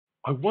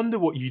I wonder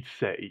what you'd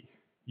say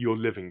you're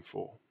living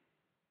for.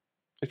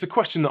 It's a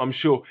question that I'm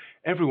sure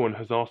everyone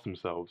has asked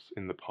themselves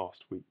in the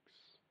past weeks.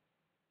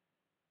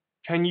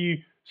 Can you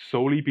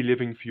solely be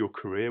living for your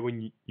career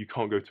when you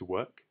can't go to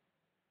work?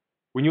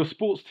 When your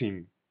sports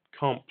team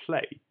can't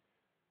play,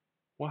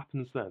 what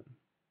happens then?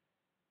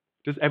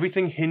 Does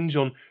everything hinge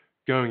on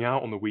going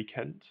out on the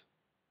weekend?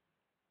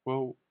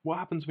 Well, what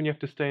happens when you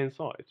have to stay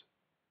inside?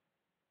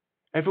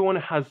 Everyone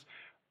has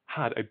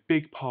had a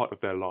big part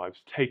of their lives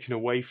taken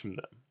away from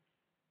them.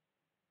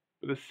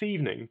 But this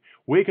evening,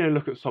 we're going to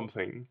look at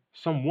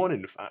someone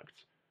in fact,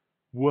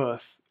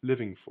 worth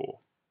living for.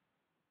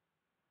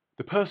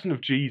 The person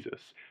of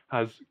Jesus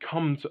has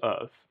come to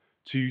earth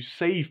to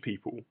save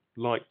people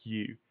like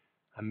you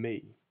and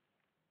me.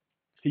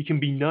 He can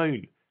be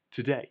known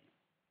today,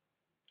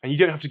 and you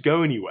don't have to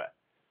go anywhere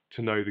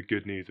to know the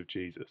good news of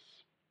Jesus.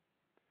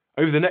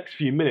 Over the next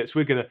few minutes,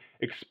 we're going to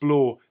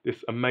explore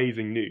this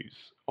amazing news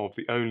of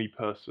the only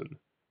person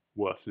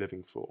worth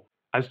living for.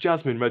 As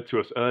Jasmine read to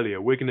us earlier,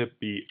 we're going to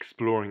be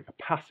exploring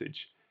a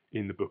passage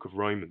in the book of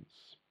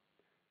Romans.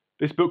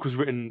 This book was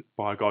written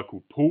by a guy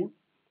called Paul,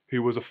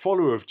 who was a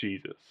follower of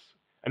Jesus,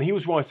 and he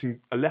was writing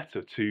a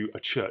letter to a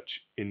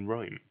church in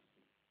Rome.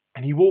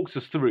 And he walks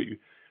us through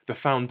the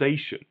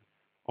foundation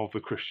of the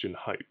Christian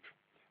hope,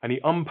 and he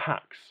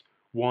unpacks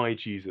why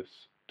Jesus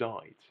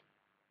died.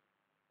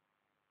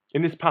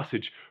 In this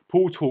passage,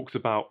 Paul talks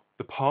about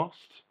the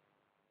past,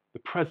 the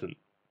present,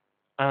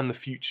 and the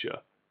future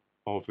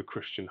of the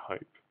Christian hope.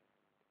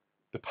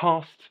 The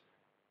past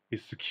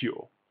is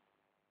secure,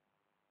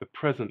 the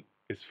present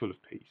is full of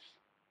peace,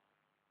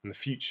 and the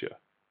future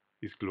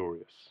is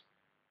glorious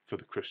for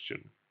the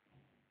Christian.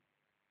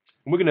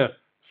 And we're going to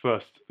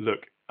first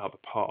look at the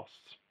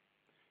past.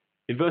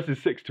 In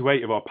verses 6 to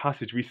 8 of our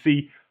passage, we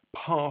see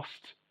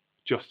past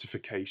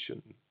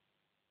justification.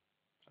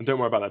 And don't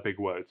worry about that big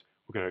word,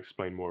 we're going to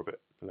explain more of it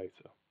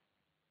later.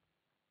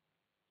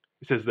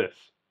 It says this: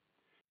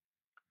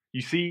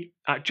 You see,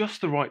 at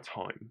just the right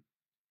time,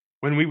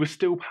 when we were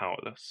still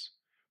powerless,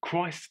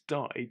 Christ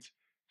died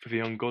for the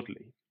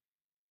ungodly.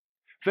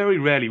 Very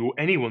rarely will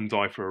anyone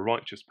die for a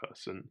righteous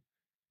person,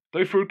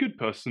 though for a good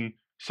person,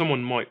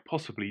 someone might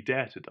possibly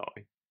dare to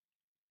die.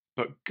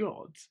 But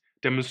God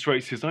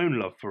demonstrates his own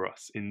love for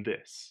us in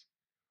this: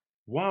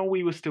 while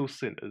we were still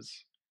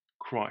sinners,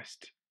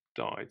 Christ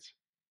died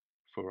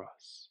for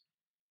us.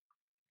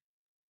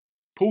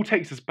 Paul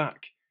takes us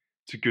back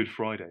to Good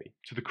Friday,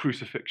 to the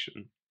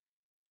crucifixion.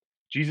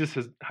 Jesus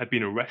had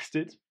been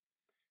arrested,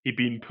 he'd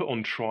been put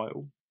on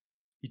trial,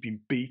 he'd been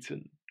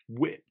beaten,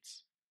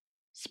 whipped,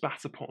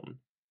 spat upon,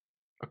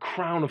 a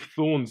crown of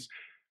thorns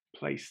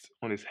placed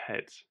on his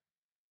head.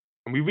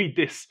 And we read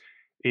this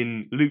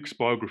in Luke's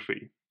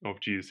biography of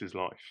Jesus'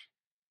 life.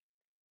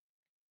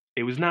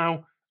 It was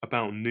now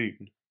about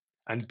noon,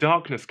 and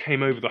darkness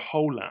came over the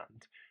whole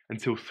land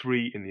until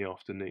 3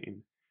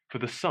 p.m, for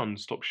the sun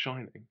stopped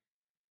shining.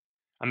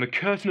 And the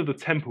curtain of the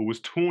temple was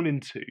torn in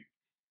two.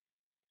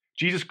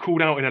 Jesus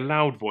called out in a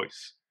loud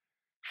voice,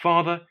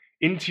 "Father,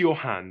 into your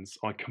hands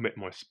I commit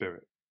my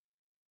spirit."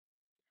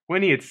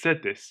 When he had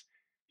said this,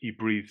 he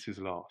breathed his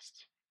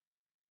last.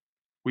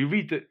 We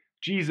read that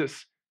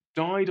Jesus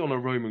died on a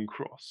Roman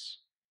cross.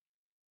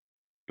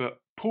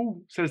 But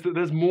Paul says that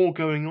there's more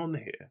going on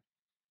here.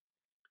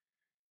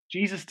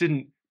 Jesus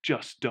didn't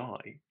just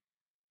die.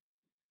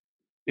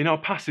 In our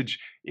passage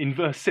in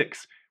verse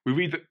 6, we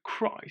read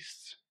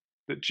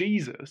that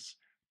Jesus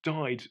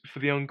died for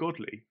the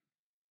ungodly.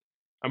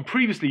 And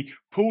previously,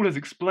 Paul has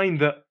explained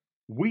that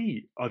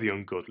we are the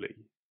ungodly.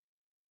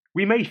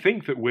 We may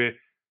think that we're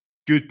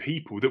good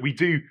people, that we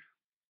do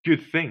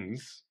good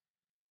things,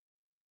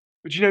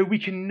 but we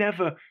can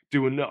never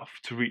do enough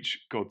to reach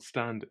God's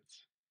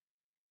standards.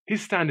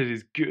 His standard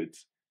is good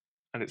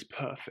and it's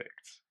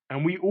perfect,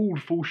 and we all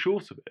fall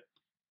short of it.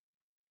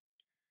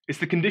 It's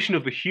the condition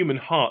of the human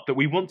heart that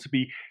we want to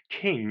be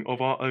king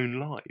of our own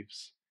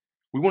lives.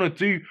 We want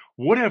to do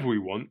whatever we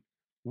want,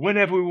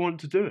 whenever we want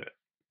to do it.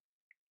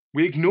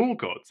 We ignore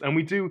God and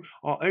we do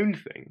our own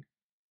thing.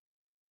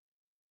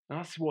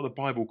 That's what the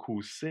Bible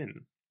calls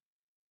sin.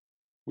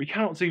 We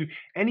cannot do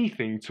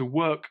anything to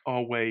work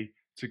our way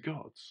to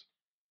God.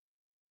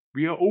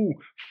 We are all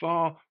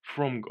far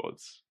from God,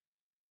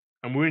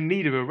 and we're in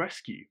need of a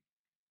rescue.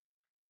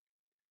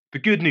 The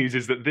good news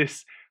is that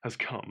this has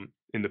come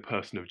in the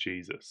person of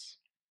Jesus.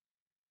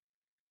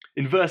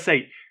 In verse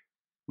 8,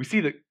 we see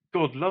that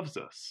God loves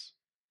us,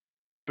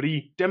 but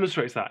he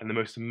demonstrates that in the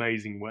most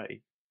amazing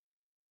way.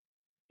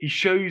 He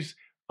shows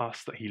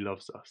us that he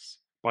loves us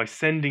by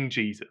sending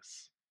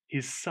Jesus,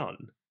 his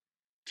son,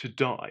 to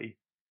die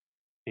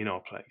in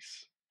our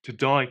place, to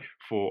die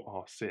for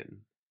our sin.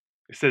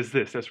 It says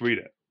this, let's read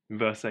it in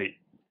verse 8.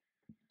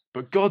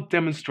 But God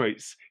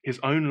demonstrates his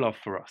own love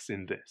for us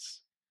in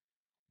this: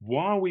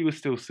 while we were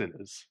still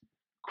sinners,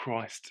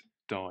 Christ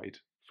died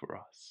for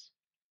us.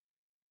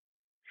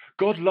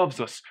 God loves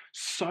us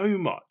so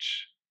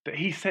much that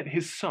he sent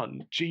his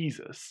son,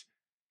 Jesus,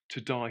 to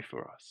die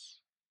for us.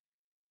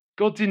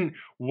 God didn't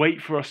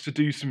wait for us to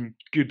do some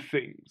good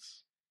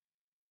things.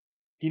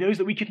 He knows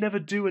that we could never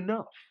do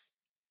enough.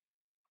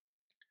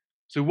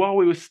 So while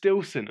we were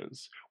still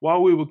sinners,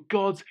 while we were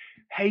God's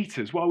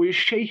haters, while we were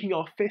shaking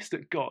our fist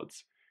at God,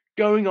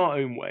 going our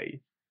own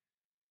way,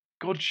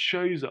 God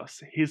shows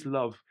us his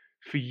love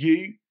for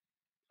you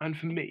and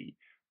for me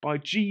by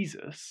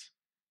Jesus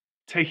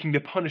taking the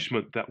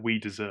punishment that we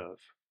deserve.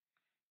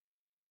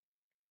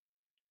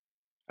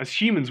 As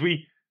humans,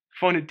 we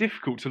find it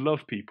difficult to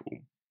love people.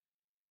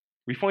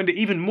 We find it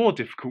even more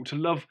difficult to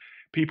love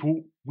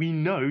people we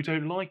know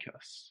don't like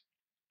us.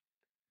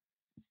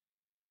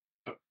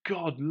 But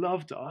God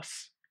loved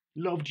us,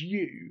 loved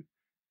you,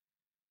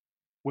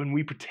 when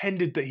we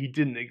pretended that he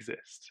didn't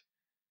exist.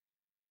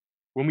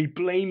 When we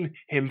blame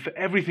him for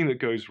everything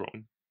that goes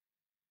wrong.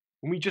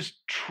 When we just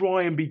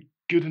try and be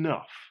good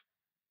enough.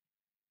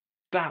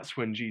 That's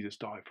when Jesus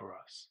died for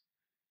us.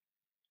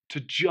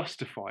 To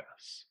justify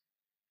us.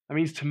 That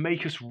means to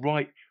make us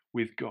right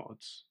with God.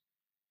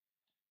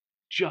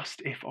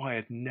 Just if I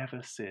had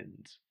never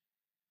sinned.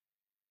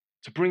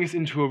 To bring us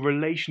into a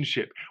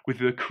relationship with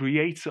the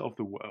creator of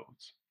the world.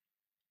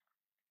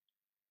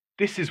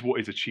 This is what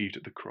is achieved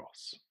at the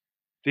cross.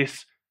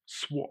 This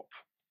swap,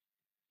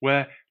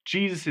 where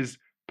Jesus'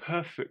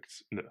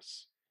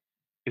 perfectness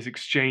is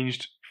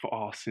exchanged for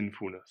our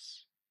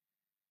sinfulness.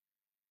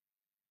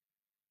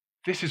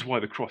 This is why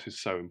the cross is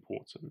so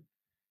important.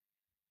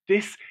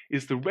 This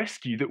is the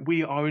rescue that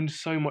we are in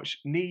so much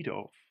need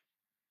of.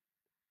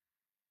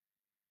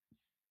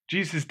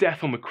 Jesus'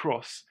 death on the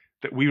cross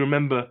that we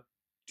remember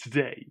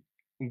today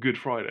on Good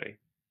Friday,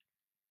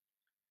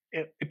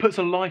 it puts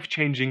a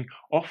life-changing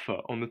offer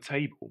on the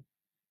table.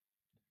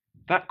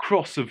 That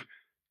cross of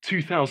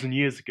 2,000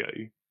 years ago,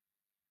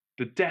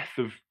 the death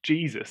of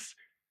Jesus,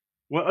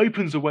 well,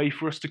 opens a way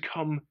for us to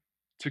come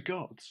to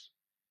God.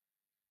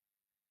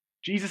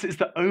 Jesus is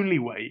the only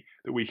way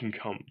that we can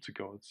come to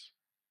God.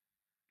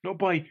 Not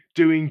by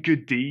doing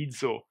good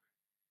deeds or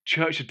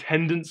church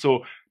attendance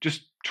or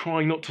just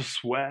trying not to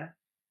swear.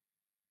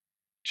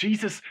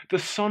 Jesus, the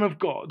Son of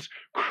God,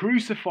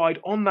 crucified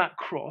on that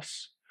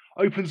cross,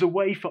 opens a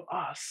way for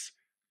us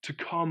to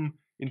come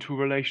into a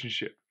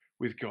relationship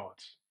with God.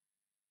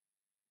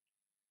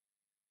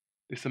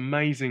 This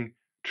amazing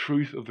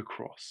truth of the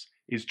cross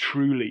is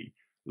truly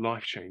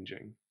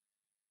life-changing.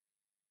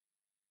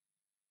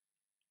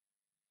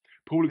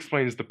 Paul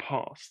explains the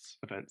past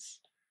events,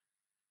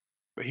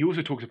 but he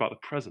also talks about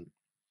the present.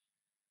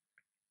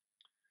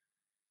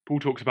 Paul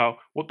talks about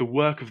what the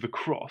work of the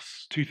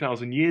cross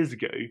 2,000 years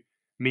ago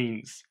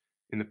means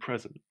in the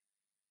present.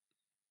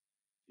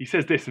 He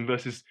says this in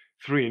verses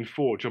 3 and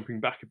 4, jumping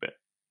back a bit.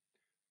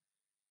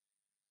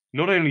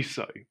 Not only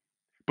so,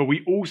 but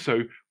we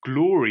also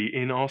glory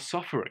in our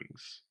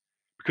sufferings,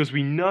 because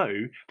we know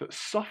that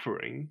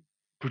suffering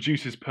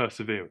produces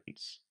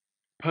perseverance.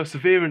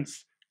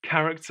 Perseverance,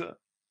 character,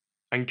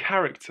 and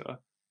character,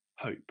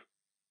 hope.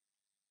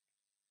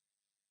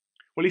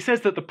 Well, he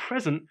says that the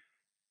present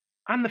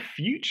and the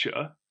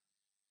future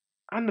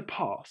and the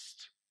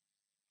past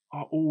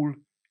are all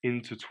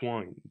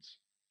intertwined.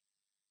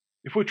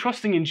 If we're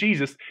trusting in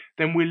Jesus,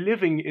 then we're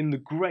living in the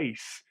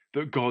grace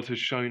that God has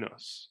shown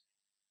us.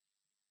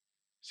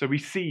 So we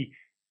see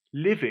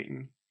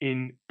living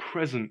in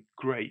present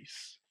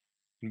grace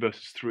in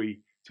verses 3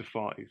 to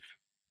 5.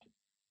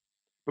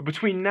 But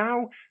between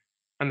now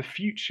and the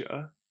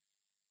future,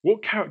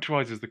 what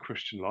characterizes the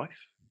Christian life?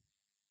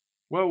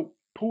 Well,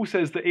 Paul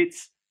says that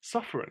it's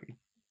suffering.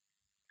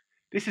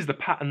 This is the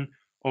pattern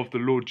of the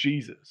Lord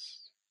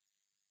Jesus.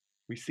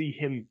 We see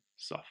him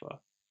suffer.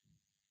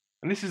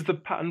 And this is the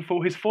pattern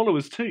for his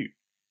followers too.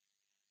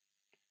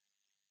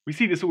 We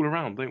see this all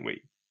around, don't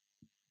we?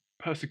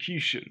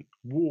 Persecution,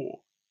 war,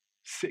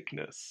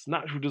 sickness,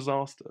 natural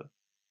disaster,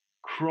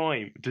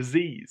 crime,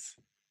 disease,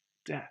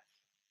 death.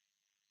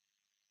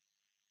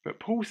 But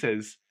Paul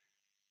says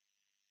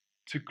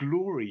to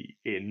glory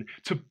in,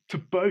 to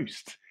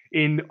boast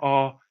in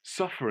our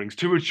sufferings,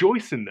 to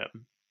rejoice in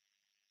them.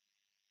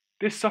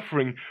 This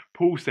suffering,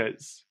 Paul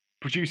says,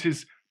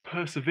 produces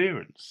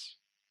perseverance.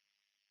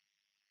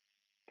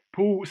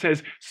 Paul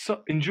says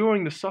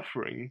enduring the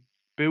suffering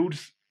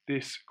builds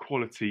this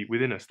quality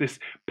within us, this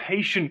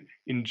patient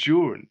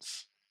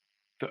endurance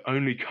that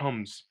only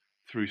comes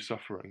through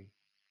suffering.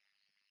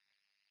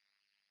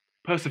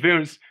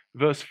 Perseverance,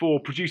 verse 4,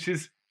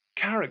 produces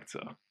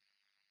character.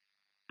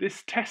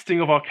 This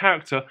testing of our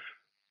character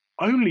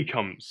only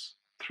comes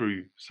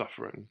through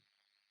suffering.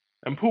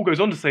 And Paul goes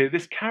on to say that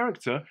this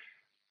character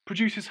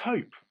produces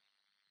hope.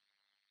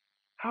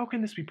 How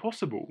can this be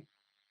possible?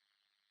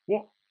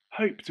 What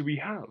hope do we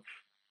have?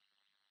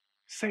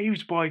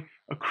 Saved by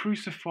a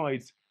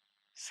crucified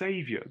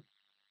Saviour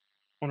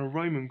on a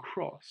Roman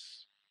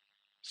cross,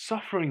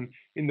 suffering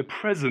in the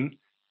present,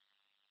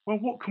 well,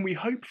 what can we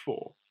hope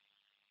for?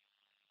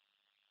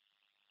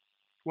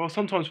 Well,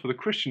 sometimes for the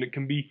Christian it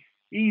can be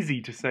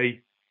easy to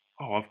say,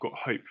 oh, I've got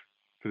hope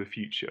for the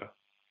future.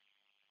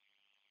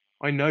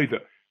 I know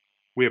that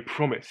we are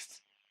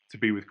promised to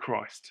be with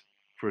Christ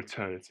for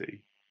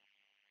eternity.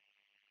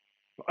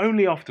 But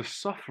only after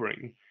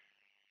suffering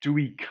do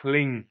we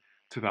cling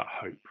to that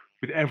hope.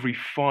 with every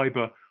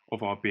fibre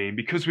of our being,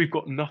 because we've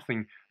got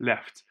nothing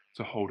left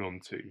to hold on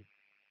to.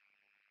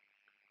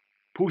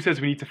 Paul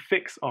says we need to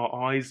fix our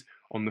eyes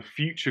on the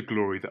future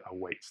glory that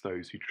awaits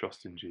those who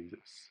trust in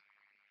Jesus.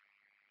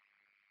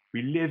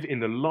 We live in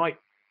the light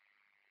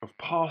of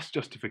past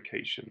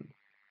justification,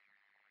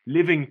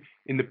 living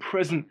in the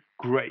present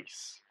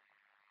grace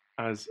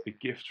as a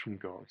gift from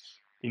God,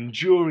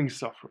 enduring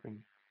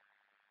suffering,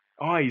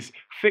 eyes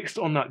fixed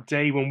on that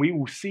day when we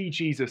will see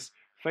Jesus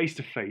face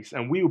to face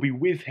and we will be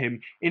with him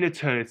in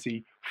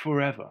eternity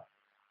forever.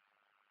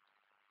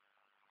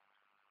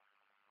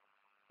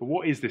 But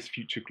what is this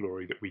future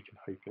glory that we can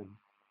hope in?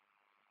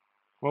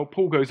 Well,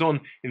 Paul goes on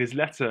in his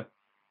letter,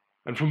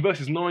 and from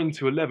verses 9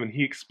 to 11,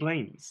 he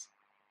explains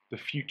the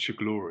future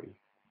glory.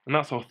 And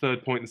that's our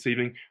third point this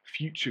evening,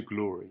 future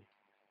glory.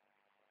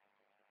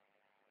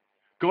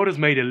 God has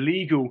made a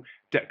legal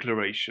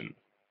declaration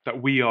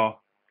that we are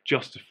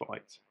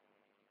justified,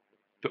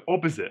 the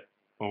opposite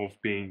of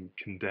being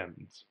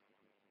condemned.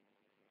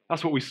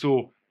 That's what we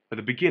saw at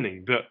the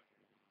beginning, that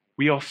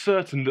we are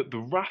certain that the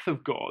wrath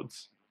of God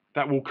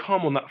that will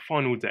come on that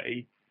final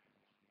day,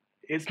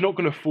 it's not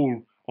going to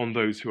fall on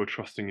those who are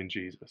trusting in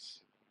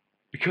Jesus,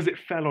 because it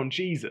fell on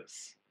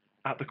Jesus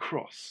at the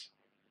cross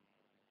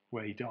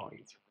where he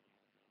died.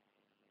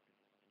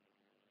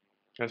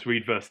 Let's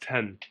read verse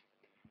 10. It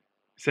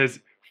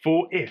says,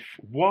 "For if,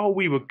 while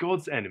we were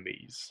God's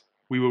enemies,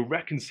 we were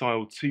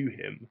reconciled to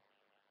him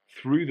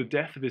through the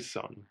death of his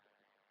Son,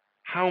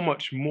 how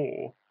much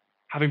more,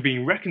 having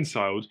been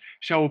reconciled,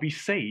 shall we be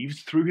saved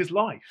through his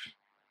life?"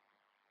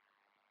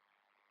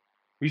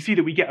 We see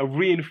that we get a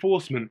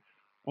reinforcement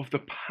of the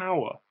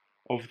power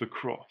of the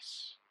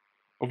cross,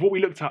 of what we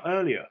looked at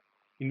earlier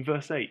in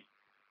verse 8.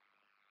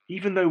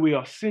 Even though we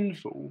are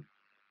sinful,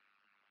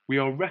 we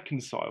are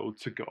reconciled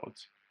to God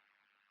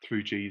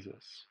through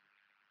Jesus.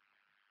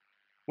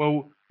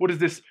 Well, what does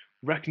this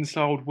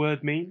reconciled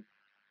word mean?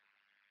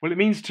 Well, it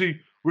means to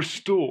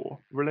restore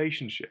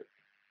relationship.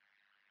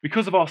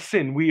 Because of our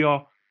sin, we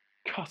are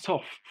cut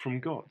off from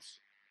God.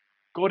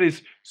 God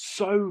is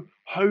so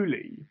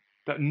holy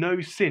that no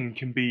sin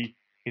can be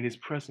in his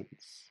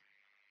presence.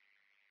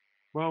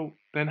 Well,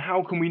 then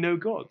how can we know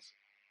God?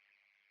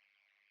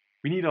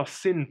 We need our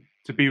sin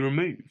to be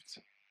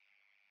removed.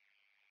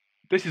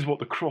 This is what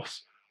the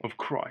cross of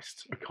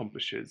Christ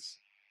accomplishes.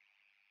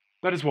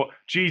 That is what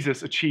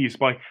Jesus achieves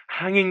by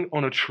hanging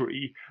on a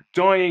tree,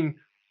 dying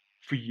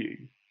for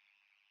you,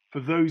 for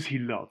those he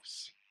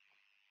loves.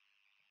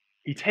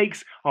 He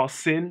takes our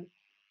sin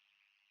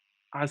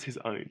as his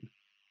own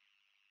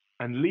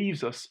and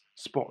leaves us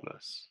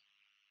spotless,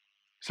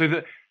 so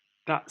that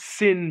that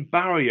sin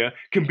barrier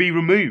can be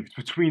removed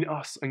between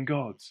us and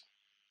God.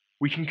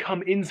 We can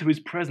come into his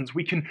presence.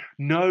 We can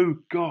know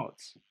God.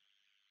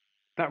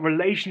 That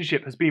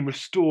relationship has been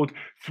restored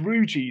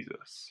through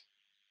Jesus.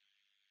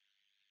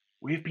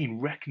 We have been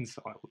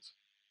reconciled.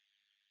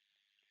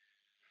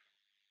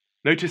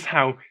 Notice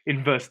how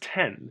in verse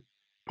 10,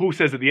 Paul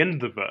says at the end of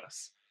the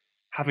verse,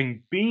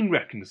 having been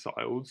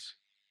reconciled,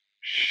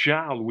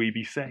 shall we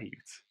be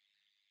saved?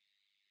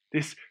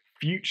 This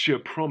future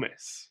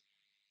promise.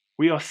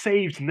 We are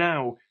saved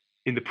now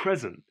in the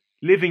present,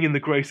 living in the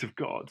grace of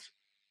God.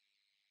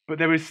 But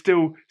there is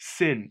still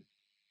sin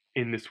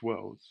in this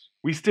world.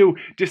 We still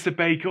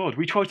disobey God.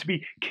 We try to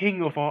be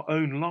king of our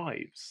own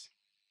lives.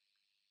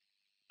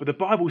 But the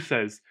Bible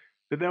says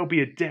that there will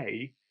be a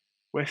day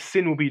where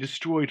sin will be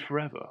destroyed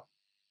forever.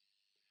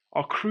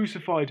 Our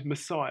crucified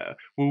Messiah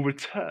will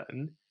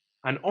return,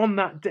 and on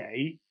that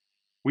day,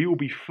 we will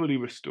be fully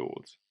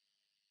restored,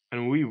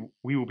 and we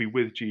will be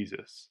with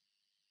Jesus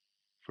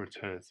for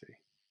eternity.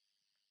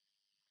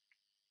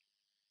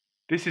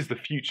 This is the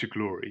future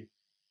glory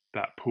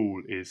that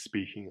Paul is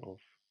speaking of.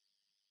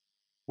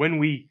 When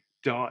we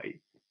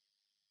die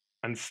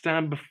and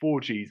stand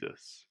before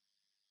Jesus,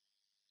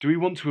 do we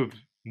want to have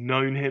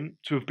known him,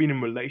 to have been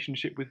in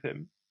relationship with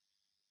him?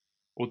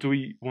 Or do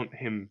we want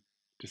him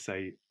to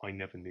say, I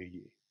never knew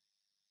you?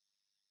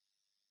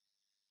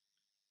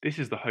 This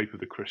is the hope of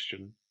the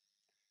Christian,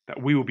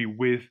 that we will be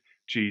with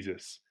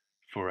Jesus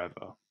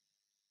forever.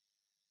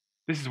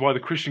 This is why the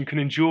Christian can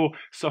endure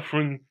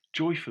suffering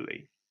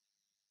joyfully.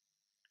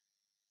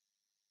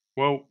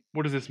 Well,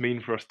 what does this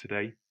mean for us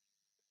today?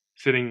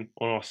 Sitting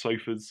on our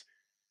sofas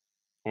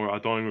or at our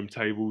dining room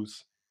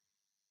tables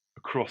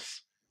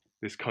across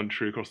this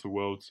country, across the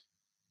world,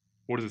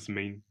 what does this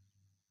mean?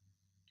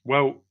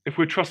 Well, if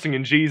we're trusting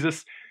in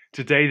Jesus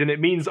today, then it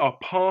means our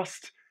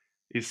past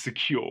is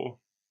secure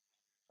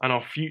and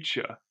our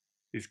future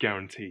is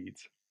guaranteed.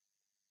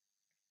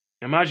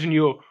 Imagine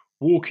you're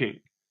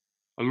walking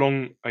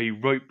along a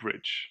rope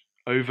bridge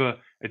over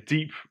a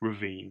deep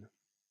ravine.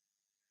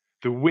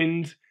 The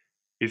wind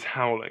is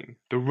howling,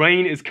 the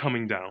rain is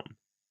coming down,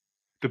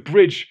 the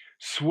bridge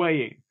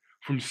swaying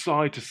from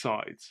side to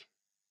side.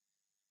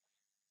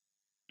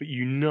 But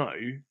you know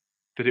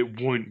that it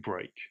won't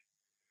break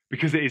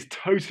because it is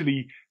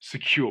totally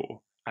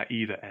secure at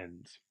either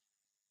end.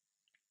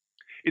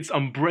 It's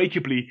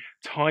unbreakably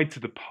tied to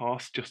the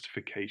past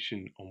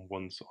justification on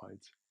one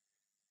side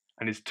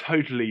and is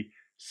totally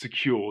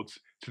secured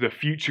to the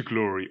future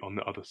glory on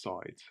the other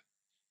side.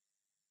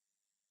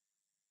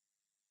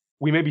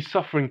 We may be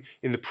suffering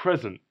in the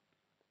present.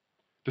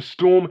 The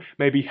storm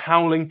may be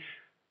howling,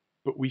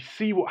 but we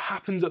see what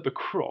happens at the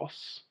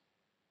cross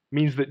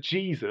means that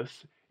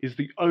Jesus is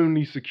the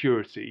only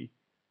security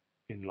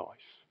in life.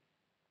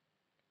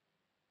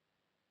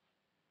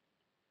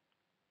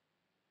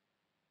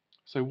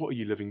 So what are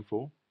you living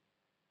for?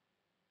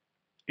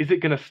 Is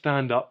it going to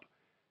stand up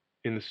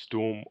in the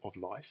storm of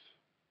life?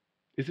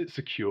 Is it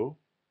secure?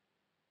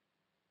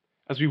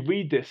 As we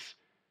read this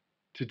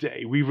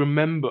today, we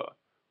remember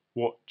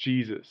what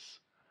Jesus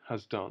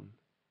has done.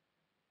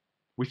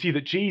 We see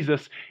that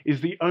Jesus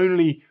is the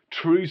only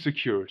true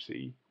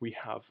security we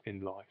have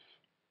in life.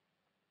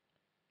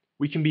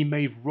 We can be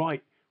made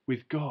right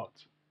with God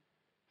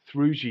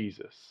through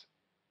Jesus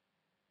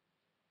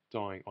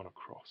dying on a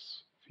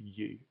cross for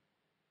you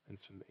and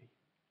for me.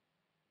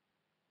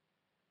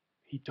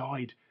 He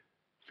died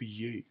for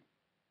you.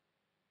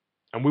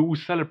 And we will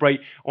celebrate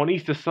on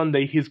Easter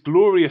Sunday his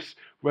glorious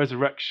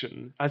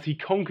resurrection as he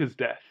conquers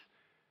death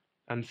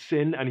and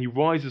sin and he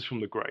rises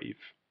from the grave.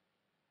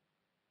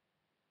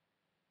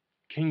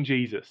 King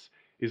Jesus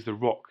is the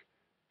rock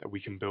that we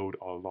can build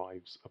our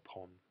lives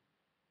upon.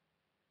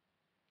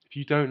 If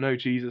you don't know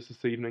Jesus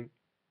this evening,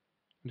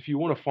 and if you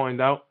want to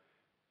find out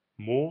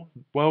more,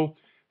 well,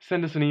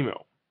 send us an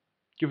email.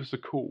 Give us a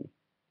call.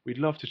 We'd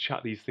love to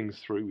chat these things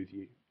through with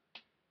you.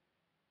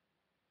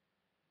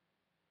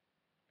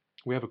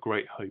 We have a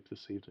great hope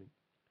this evening.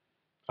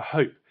 A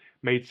hope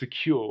made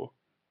secure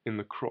in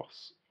the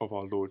cross of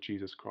our Lord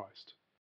Jesus Christ.